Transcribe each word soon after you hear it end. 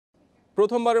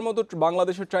প্রথমবারের মতো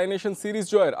বাংলাদেশের ট্রাই নেশন সিরিজ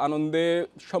জয়ের আনন্দে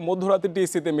মধ্যরাতে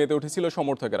ডিসিতে মেতে উঠেছিল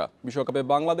সমর্থকেরা। বিশ্বকাপে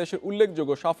বাংলাদেশের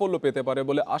উল্লেখযোগ্য সাফল্য পেতে পারে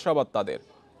বলে আশাবাদ তাদের।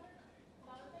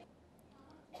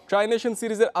 ট্রাই নেশন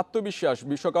সিরিজের আত্মবিশ্বাস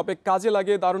বিশ্বকাপে কাজে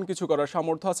লাগিয়ে দারুণ কিছু করার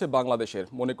সামর্থ্য আছে বাংলাদেশের,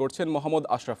 মনে করছেন মোহাম্মদ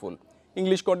আশরাফুল।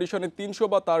 ইংলিশ কন্ডিশনে 300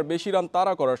 বা তার বেশি রান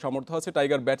তাড়া করার সামর্থ্য আছে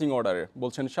টাইগার ব্যাটিং অর্ডারে,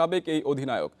 বলছেন সাবেক এই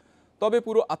অধিনায়ক। তবে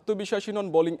পুরো আত্মবিশ্বাসী নন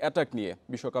বোলিং অ্যাটাক নিয়ে।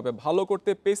 বিশ্বকাপে ভালো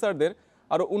করতে পেসারদের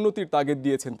আরও উন্নতির তাগিদ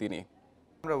দিয়েছেন তিনি।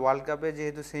 আমরা ওয়ার্ল্ড কাপে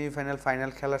যেহেতু সেমিফাইনাল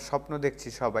ফাইনাল খেলার স্বপ্ন দেখছি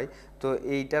সবাই, তো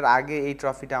এইটার আগে এই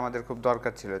ট্রফিটা আমাদের খুব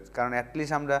দরকার ছিল, কারণ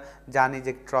অ্যাটলিস্ট আমরা জানি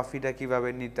যে ট্রফিটা কিভাবে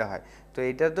নিতে হয়। তো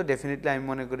এইটা তো ডেফিনেটলি আমি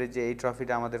মনে করি যে এই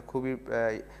ট্রফিটা আমাদের খুবই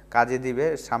কাজে দিবে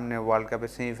সামনে ওয়ার্ল্ড কাপে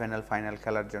সেমিফাইনাল ফাইনাল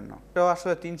খেলার জন্য। তো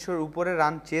আসলে 300-র উপরে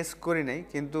রান চেস করি নাই,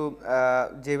 কিন্তু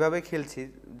যেভাবে খেলছি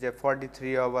যে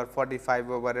 43 ওভার 45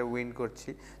 ওভারে উইন করছি,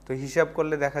 তো হিসাব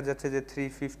করলে দেখা যাচ্ছে যে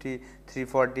 350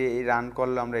 340 এই রান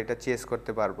করলে আমরা এটা চেস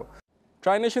করতে পারবো।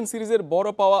 ট্রাই নেশন সিরিজের বড়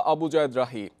পাওয়া আবু জায়েদ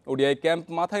রাহি। ওডিআই ক্যাম্প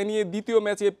মাথায় নিয়ে দ্বিতীয়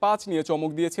ম্যাচে 5 নিয়ে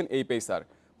চমক দিয়েছেন এই পেসার।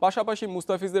 পাশাপাশি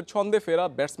মুস্তাফিজের ছন্দে ফেরা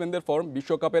ব্যাটসম্যানদের ফর্ম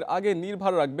বিশ্বকাপের আগে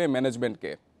নির্ভর রাখবে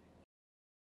ম্যানেজমেন্টকে।